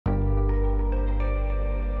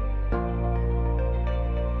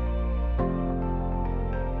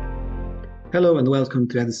Hello and welcome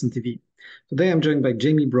to Edison TV. Today I'm joined by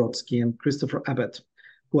Jamie Brodsky and Christopher Abbate,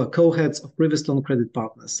 who are co-heads of Riverstone Credit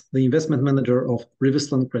Partners, the investment manager of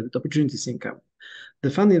Riverstone Credit Opportunities Income. The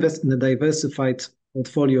fund invests in a diversified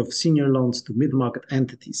portfolio of senior loans to mid-market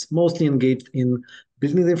entities, mostly engaged in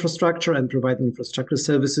building infrastructure and providing infrastructure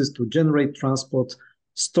services to generate, transport,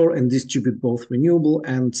 store and distribute both renewable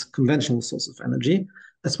and conventional sources of energy,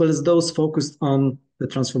 as well as those focused on the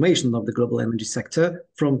transformation of the global energy sector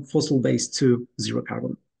from fossil-based to zero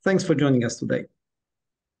carbon. Thanks for joining us today.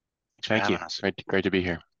 Thanks for having us. Great to be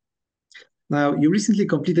here. Now, you recently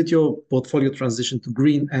completed your portfolio transition to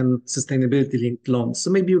green and sustainability-linked loans. So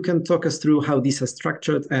maybe you can talk us through how these are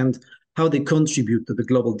structured and how they contribute to the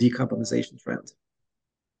global decarbonization trend.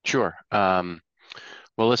 Sure. Well,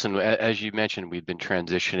 listen, as you mentioned, we've been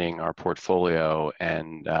transitioning our portfolio,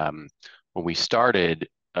 and when we started,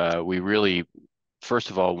 we really, first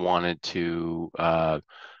of all, wanted to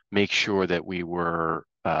make sure that we were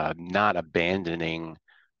not abandoning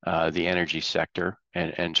the energy sector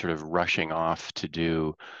and sort of rushing off to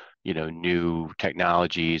do, new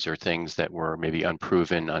technologies or things that were maybe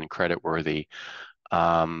unproven, uncreditworthy.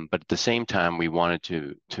 But at the same time, we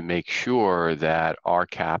wanted to make sure that our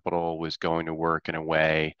capital was going to work in a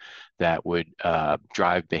way that would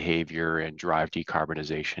drive behavior and drive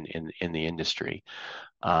decarbonization in the industry.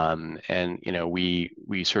 And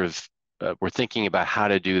we sort of were thinking about how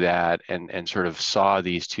to do that, and sort of saw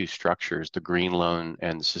these two structures, the green loan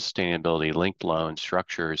and the sustainability linked loan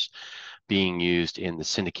structures, being used in the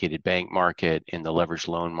syndicated bank market, in the leveraged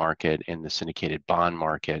loan market, in the syndicated bond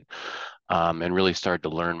market, and really started to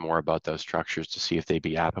learn more about those structures to see if they'd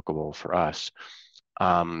be applicable for us.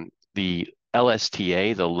 The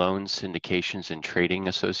LSTA, the Loan Syndications and Trading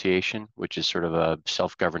Association, which is sort of a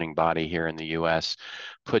self-governing body here in the US,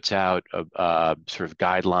 puts out sort of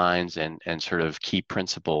guidelines and sort of key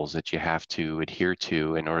principles that you have to adhere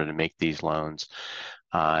to in order to make these loans.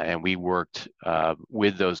 And we worked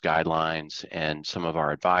with those guidelines and some of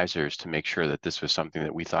our advisors to make sure that this was something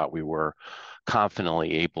that we thought we were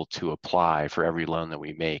confidently able to apply for every loan that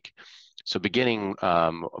we make. So beginning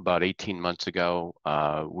about 18 months ago,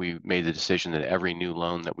 we made the decision that every new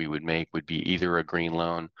loan that we would make would be either a green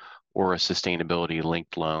loan or a sustainability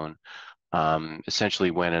linked loan.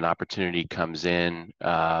 Essentially, when an opportunity comes in,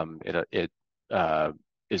 it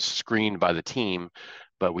is screened by the team,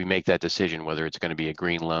 but we make that decision whether it's going to be a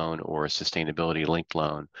green loan or a sustainability linked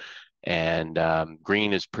loan. And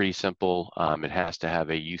green is pretty simple. It has to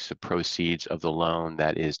have a use of proceeds of the loan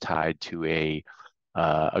that is tied to a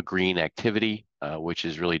green activity, which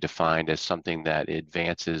is really defined as something that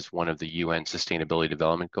advances one of the UN Sustainability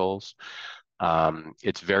Development Goals.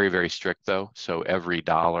 It's very, very strict though. So every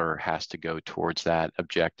dollar has to go towards that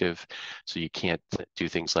objective. So you can't do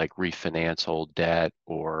things like refinance old debt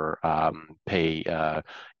or pay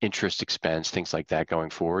interest expense, things like that going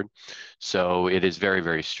forward. So it is very,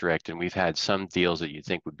 very strict. And we've had some deals that you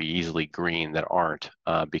think would be easily green that aren't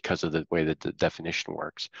because of the way that the definition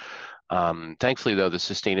works. Thankfully, though, the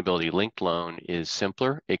sustainability linked loan is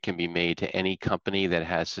simpler. It can be made to any company that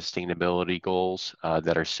has sustainability goals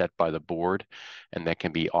that are set by the board and that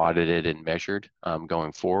can be audited and measured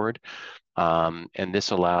going forward. And this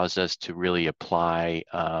allows us to really apply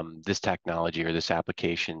this technology or this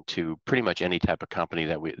application to pretty much any type of company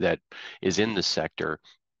that is in the sector,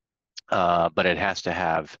 but it has to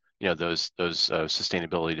have those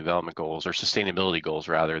sustainability development goals, or sustainability goals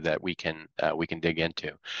rather, that we can dig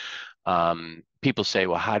into. People say,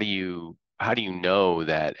 well, how do you know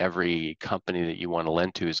that every company that you want to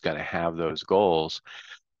lend to is going to have those goals?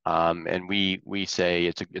 And we say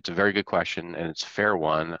it's a very good question and it's a fair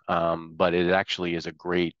one, but it actually is a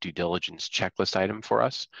great due diligence checklist item for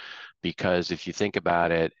us, because if you think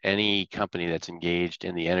about it, any company that's engaged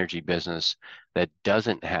in the energy business that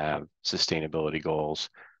doesn't have sustainability goals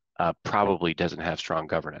probably doesn't have strong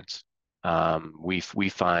governance. We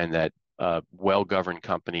find that well-governed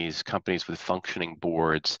companies with functioning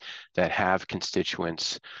boards that have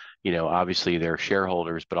constituents, obviously their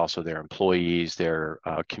shareholders, but also their employees, their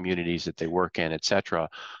communities that they work in, et cetera.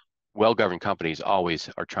 Well-governed companies always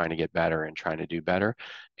are trying to get better and trying to do better,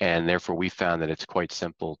 and therefore we found that it's quite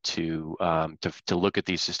simple to look at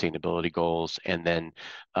these sustainability goals and then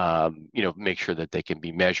make sure that they can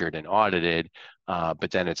be measured and audited.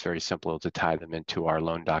 But then it's very simple to tie them into our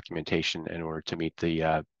loan documentation in order to meet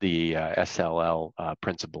the SLL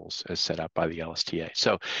principles as set up by the LSTA.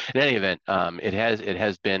 So in any event, it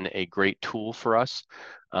has been a great tool for us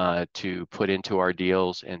to put into our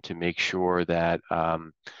deals and to make sure that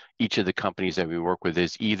each of the companies that we work with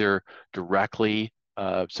is either directly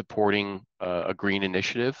supporting a green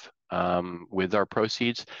initiative with our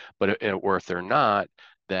proceeds, or if they're not,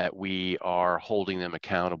 that we are holding them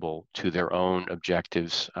accountable to their own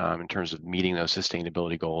objectives in terms of meeting those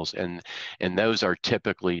sustainability goals. And those are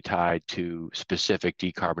typically tied to specific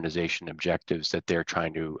decarbonization objectives that they're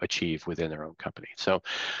trying to achieve within their own company. So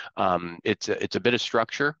it's a bit of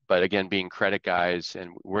structure, but again, being credit guys,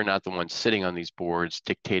 and we're not the ones sitting on these boards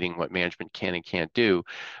dictating what management can and can't do.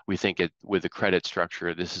 We think with the credit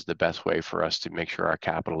structure, this is the best way for us to make sure our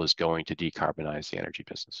capital is going to decarbonize the energy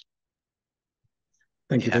business.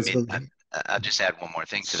 Thank you. Yeah, I mean, I'll just add one more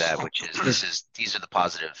thing to that, which is these are the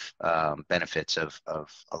positive benefits of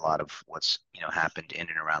a lot of what's happened in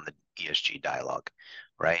and around the ESG dialogue,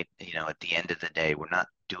 right? At the end of the day, we're not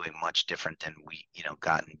doing much different than we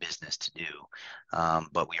got in business to do,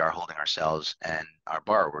 but we are holding ourselves and our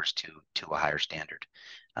borrowers to a higher standard,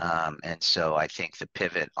 and so I think the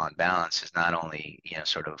pivot on balance is not only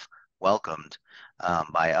sort of welcomed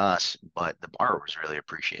by us, but the borrowers really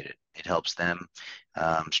appreciate it. It helps them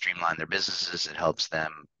streamline their businesses. It helps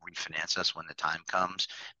them refinance us when the time comes,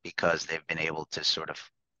 because they've been able to sort of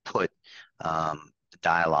put the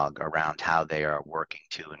dialogue around how they are working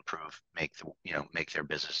to improve, make their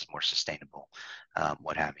business more sustainable,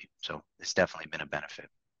 what have you. So it's definitely been a benefit.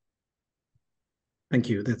 Thank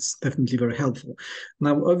you. That's definitely very helpful.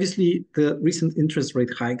 Now, obviously, the recent interest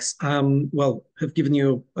rate hikes, have given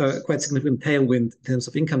you quite significant tailwind in terms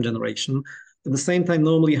of income generation. At the same time,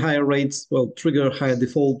 normally higher rates will trigger higher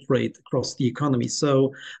default rate across the economy.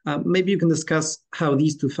 So maybe you can discuss how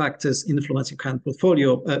these two factors influence your current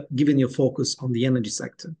portfolio, given your focus on the energy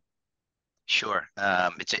sector. Sure.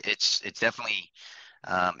 It's definitely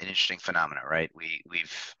an interesting phenomenon, right?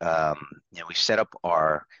 We've set up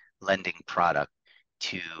our lending product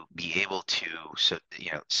to be able to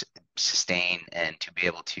sustain and to be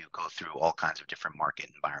able to go through all kinds of different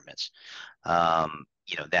market environments.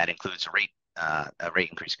 That includes a rate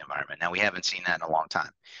increasing environment. Now, we haven't seen that in a long time.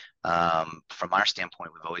 From our standpoint,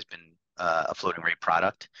 we've always been a floating rate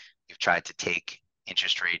product. We've tried to take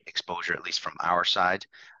interest rate exposure, at least from our side,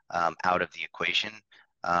 out of the equation.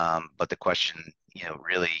 But the question,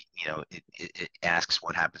 really, it asks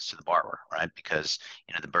what happens to the borrower, right? Because,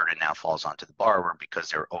 the burden now falls onto the borrower, because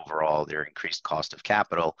their increased cost of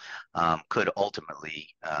capital could ultimately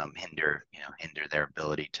hinder their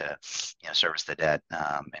ability to, service the debt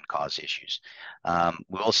and cause issues.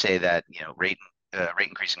 We will say that, rate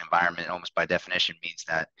increasing environment almost by definition means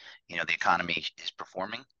that, the economy is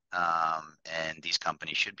performing. And these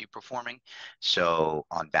companies should be performing. So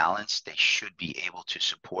on balance, they should be able to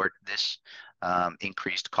support this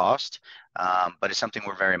increased cost. But it's something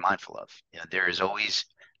we're very mindful of. There is always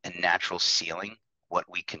a natural ceiling what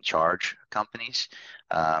we can charge companies.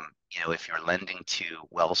 If you're lending to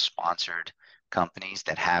well-sponsored companies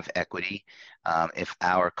that have equity, if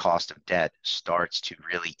our cost of debt starts to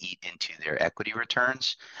really eat into their equity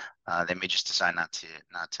returns, they may just decide not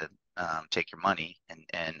to take your money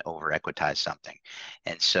and over equitize something.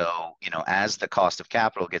 And so, as the cost of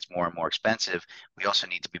capital gets more and more expensive, we also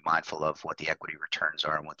need to be mindful of what the equity returns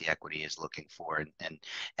are and what the equity is looking for.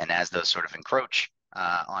 And as those sort of encroach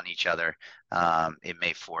on each other, it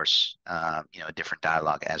may force a different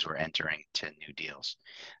dialogue as we're entering to new deals.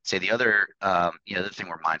 So the other thing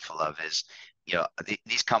we're mindful of is,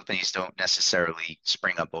 these companies don't necessarily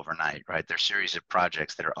spring up overnight, right? They're a series of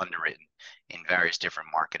projects that are underwritten in various different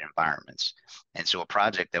market environments. And so a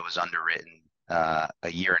project that was underwritten a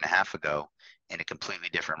year and a half ago in a completely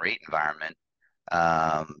different rate environment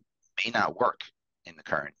may not work in the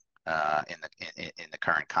current in the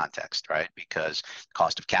current context, right? Because the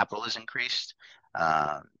cost of capital has increased.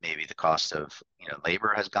 Maybe the cost of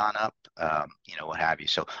labor has gone up, what have you.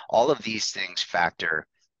 So all of these things factor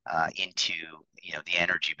into the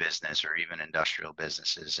energy business or even industrial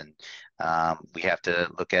businesses, and we have to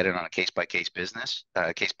look at it on a case-by-case basis and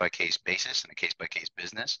a case-by-case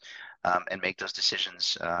business, and make those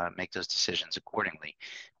decisions accordingly.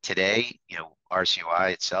 Today,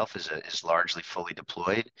 RCOI itself is largely fully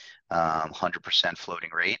deployed, 100% floating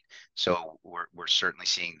rate. So we're certainly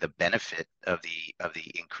seeing the benefit of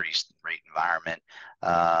the increased rate environment,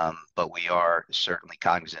 but we are certainly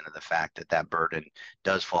cognizant of the fact that burden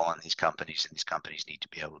does fall on these companies, and these companies need to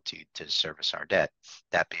be able to service our debt.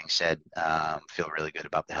 That being said, feel really good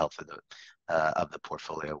about the health of the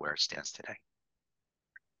portfolio where it stands today.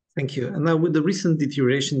 Thank you. And now, with the recent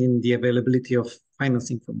deterioration in the availability of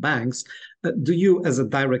financing from banks, do you, as a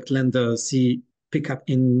direct lender, see pickup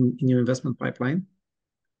in your investment pipeline?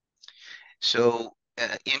 So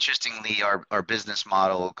Interestingly, our business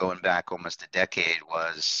model going back almost a decade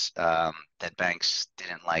was that banks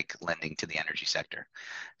didn't like lending to the energy sector.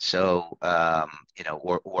 So,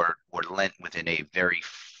 or lent within a very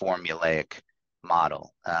formulaic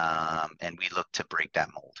model. And we look to break that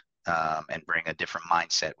mold and bring a different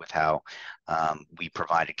mindset with how we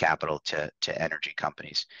provided capital to energy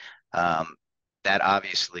companies. That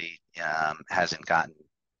obviously hasn't gotten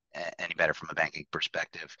any better from a banking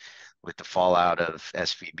perspective with the fallout of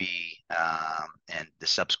SVB and the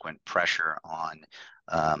subsequent pressure on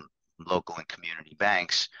local and community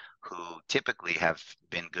banks who typically have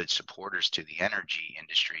been good supporters to the energy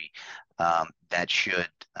industry. That should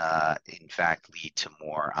in fact lead to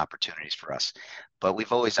more opportunities for us. But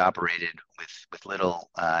we've always operated with little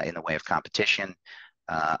in the way of competition.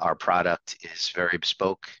 Our product is very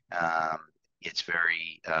bespoke. It's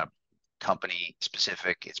very company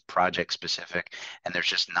specific, it's project specific, and there's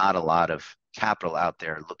just not a lot of capital out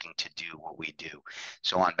there looking to do what we do.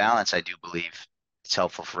 So on balance, I do believe it's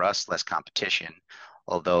helpful for us, less competition,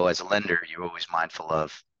 although as a lender, you're always mindful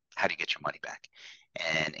of how do you get your money back.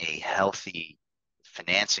 And a healthy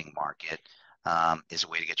financing market is a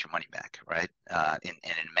way to get your money back, right? And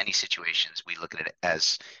in many situations, we look at it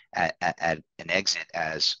as at an exit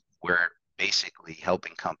as we're basically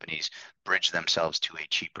helping companies bridge themselves to a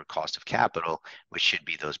cheaper cost of capital, which should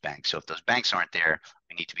be those banks. So if those banks aren't there,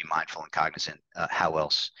 we need to be mindful and cognizant how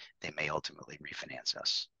else they may ultimately refinance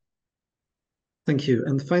us. Thank you.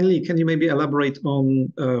 And finally, can you maybe elaborate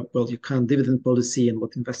on your current dividend policy and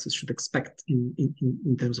what investors should expect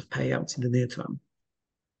in terms of payouts in the near term?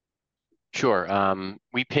 Sure.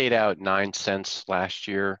 We paid out 9 cents last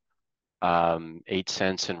year. 8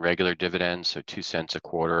 cents in regular dividends, so 2 cents a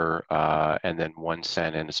quarter, and then 1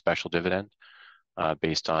 cent in a special dividend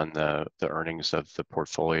based on the earnings of the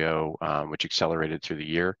portfolio, which accelerated through the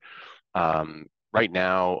year. Right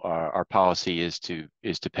now, our policy is to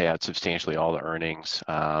pay out substantially all the earnings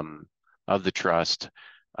of the trust.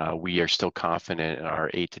 We are still confident in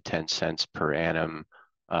our 8 to 10 cents per annum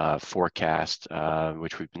forecast,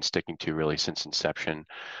 which we've been sticking to really since inception.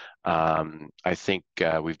 I think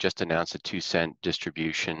we've just announced a 2 cent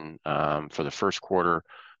distribution for the first quarter.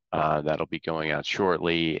 That'll be going out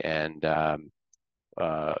shortly, and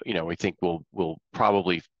we think we'll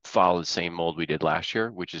probably follow the same mold we did last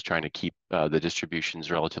year, which is trying to keep the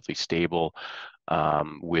distributions relatively stable,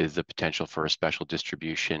 with the potential for a special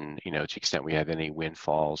distribution, to the extent we have any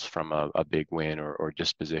windfalls from a big win or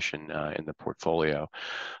disposition in the portfolio.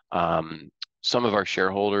 Some of our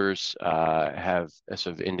shareholders have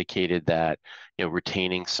sort of indicated that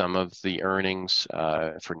retaining some of the earnings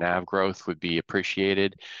for NAV growth would be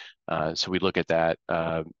appreciated. So we look at that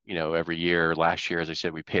every year. Last year, as I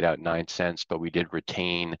said, we paid out 9 cents, but we did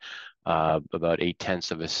retain about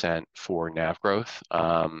 0.8 of a cent for NAV growth,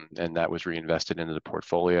 and that was reinvested into the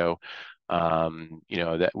portfolio.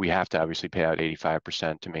 That we have to obviously pay out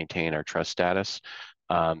 85% to maintain our trust status.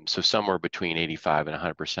 So somewhere between 85 and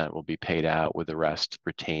 100% will be paid out, with the rest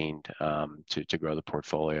retained to grow the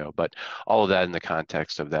portfolio. But all of that in the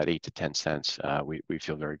context of that 8 to 10 cents, we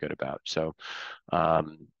feel very good about. So,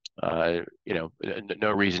 no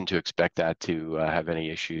reason to expect that to have any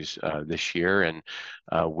issues this year. And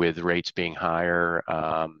with rates being higher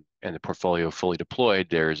and the portfolio fully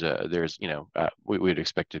deployed, we would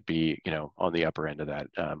expect to be on the upper end of that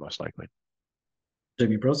most likely.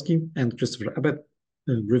 Jamie Brodsky and Christopher Abbate,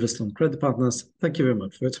 Riverstone Credit Partners, thank you very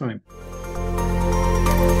much for your time.